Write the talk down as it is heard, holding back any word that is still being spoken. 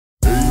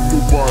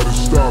nobody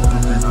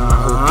stopping me.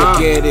 You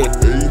get it.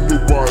 Ain't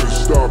nobody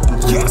stopping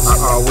me. Yes.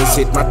 I always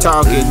hit my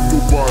target. Ain't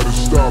nobody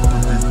stopping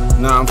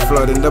me. Now I'm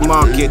flooding the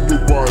market. Ain't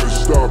nobody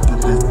stopping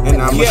me.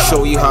 And I'ma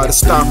show you how to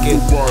stock it.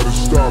 Ain't nobody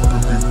stopping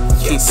me.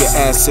 Keep your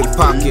ass in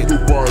pocket. Ain't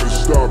nobody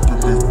stopping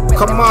me.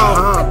 Come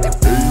on. Ain't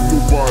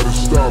nobody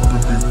stopping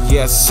me.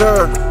 Yes,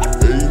 sir.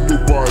 Ain't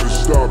nobody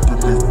stopping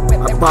me.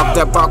 I bop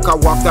that bark, I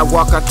walk that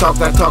walk, I talk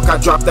that talk, I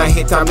drop that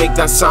hit, I make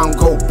that sound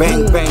go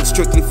bang bang.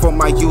 Strictly for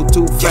my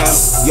YouTube fam.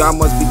 Y'all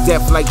must be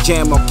deaf like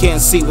Jam or can't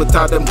see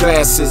without them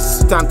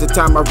glasses. Time to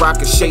time I rock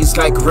a shades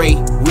like Ray.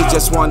 We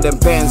just want them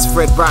bands,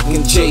 Fr3droq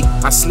and Jay.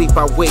 I sleep,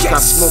 I wake, I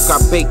smoke,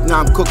 I bake. Now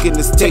I'm cooking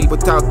this tape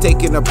without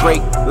taking a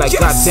break. Like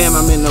goddamn,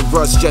 I'm in a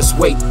rush, just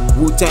wait.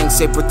 Wu-Tang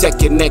say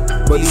protect your neck,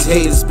 but these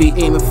haters be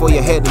aiming for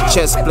your head and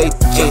chest plate.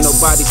 Ain't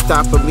nobody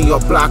stopping me or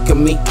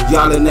blocking me.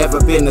 Y'all ain't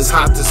never been as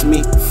hot as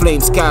me.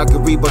 Flames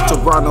Calgary, but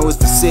Toronto is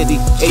the city.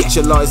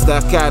 HLR is the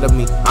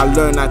academy. I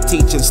learn, I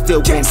teach, and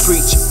still won't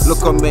preach. Look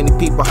how many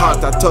people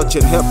heart I touch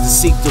and help to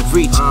seek to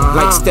reach.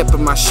 Like step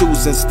in my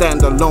shoes and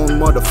stand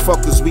alone.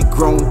 Motherfuckers, we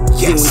grown.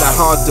 Doing that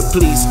hard to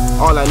please.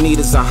 All I need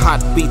is a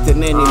hot beat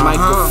and any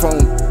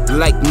microphone.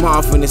 Like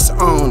Marvin is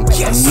on.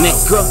 Nigga.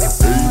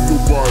 Ain't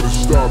nobody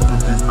stopping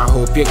me. I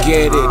hope you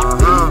get it.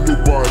 Ain't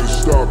nobody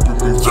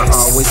stopping me. I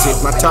always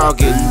hit my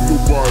target. Ain't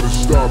nobody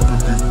stopping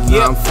me.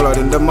 Now I'm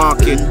flooding the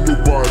market. Ain't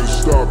nobody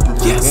stopping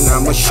me. And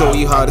I'ma show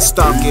you how to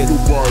stock it. Ain't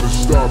nobody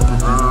stopping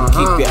me.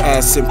 Keep your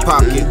ass in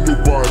pocket. Ain't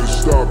nobody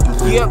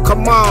stopping me. Yeah,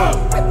 come on.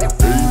 Ain't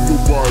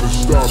nobody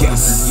stopping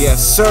me.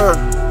 Yes, sir.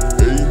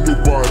 Ain't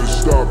nobody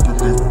stopping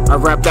me. I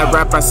rap that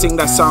rap, I sing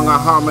that song, I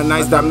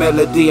harmonize that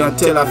melody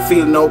until I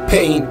feel no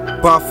pain.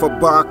 Bar for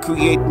bar,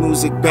 create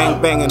music, bang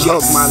bang and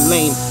hug my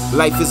lane.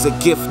 Life is a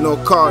gift, no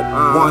card.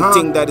 One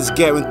thing that is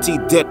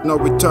guaranteed, debt, no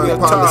return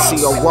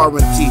policy or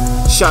warranty.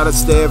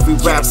 Shoutouts to every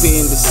rapper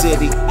in the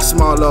city,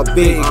 small or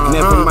big.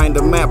 Never mind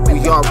the map,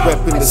 we all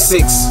reppin' the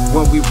 6.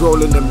 When we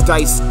rollin' them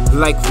dice,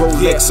 like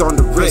Rolex on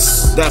the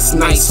wrist, that's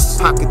nice.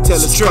 Pocket tell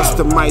it's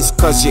customized,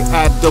 cause you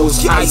add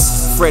those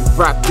ice.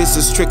 Fr3droq, this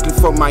is strictly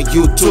for my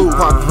YouTube.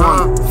 Part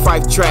 1,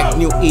 5-track,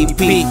 new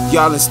EP.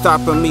 Y'all ain't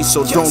stopping me,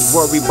 so don't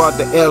worry about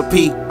the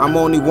LP. I'm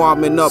only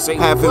warming up,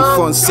 having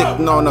fun,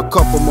 sitting on a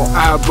couple more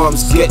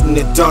albums, getting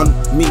it done.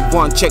 Me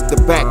one, check the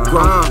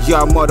background.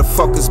 Y'all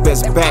motherfuckers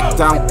best back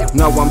down.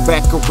 Now I'm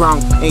back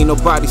around, ain't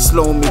nobody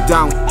slowing me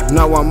down.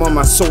 Now I'm on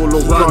my solo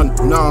run.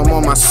 Now I'm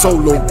on my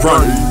solo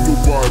run. Ain't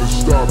nobody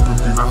stopping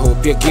me. I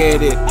hope you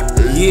get it.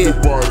 Ain't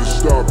nobody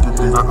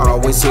stopping me. I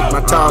always hit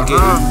my target.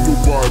 Ain't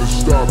nobody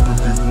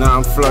stopping me. Now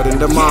I'm flooding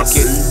the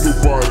market. Ain't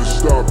nobody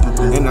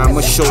stopping me. And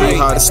I'ma show you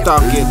how to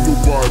stock it. Ain't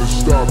nobody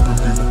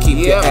stopping me.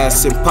 Keep your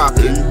ass in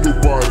pocket. Ain't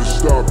nobody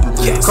stopping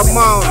me. Come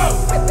on.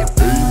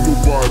 Ain't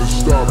nobody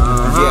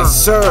stopping me. Yes,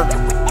 sir.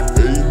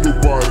 Ain't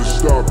nobody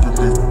stopping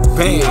me.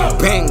 Bang,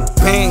 bang,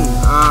 bang.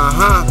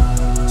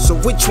 So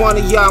which one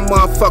of y'all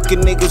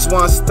motherfucking niggas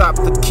wanna stop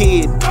the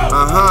kid?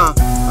 I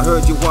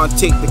heard you wanna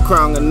take the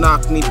crown and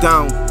knock me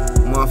down.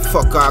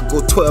 Motherfucker, I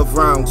go 12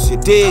 rounds, you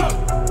dig?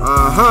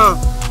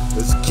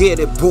 Let's get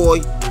it,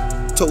 boy.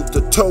 Toe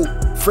to toe.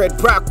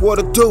 Fr3droq, what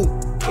to do?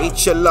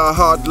 HLR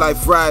Hard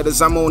Life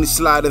Riders, I'm only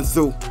sliding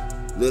through.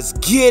 Let's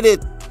get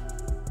it.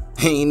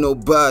 Ain't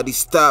nobody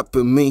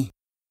stopping me.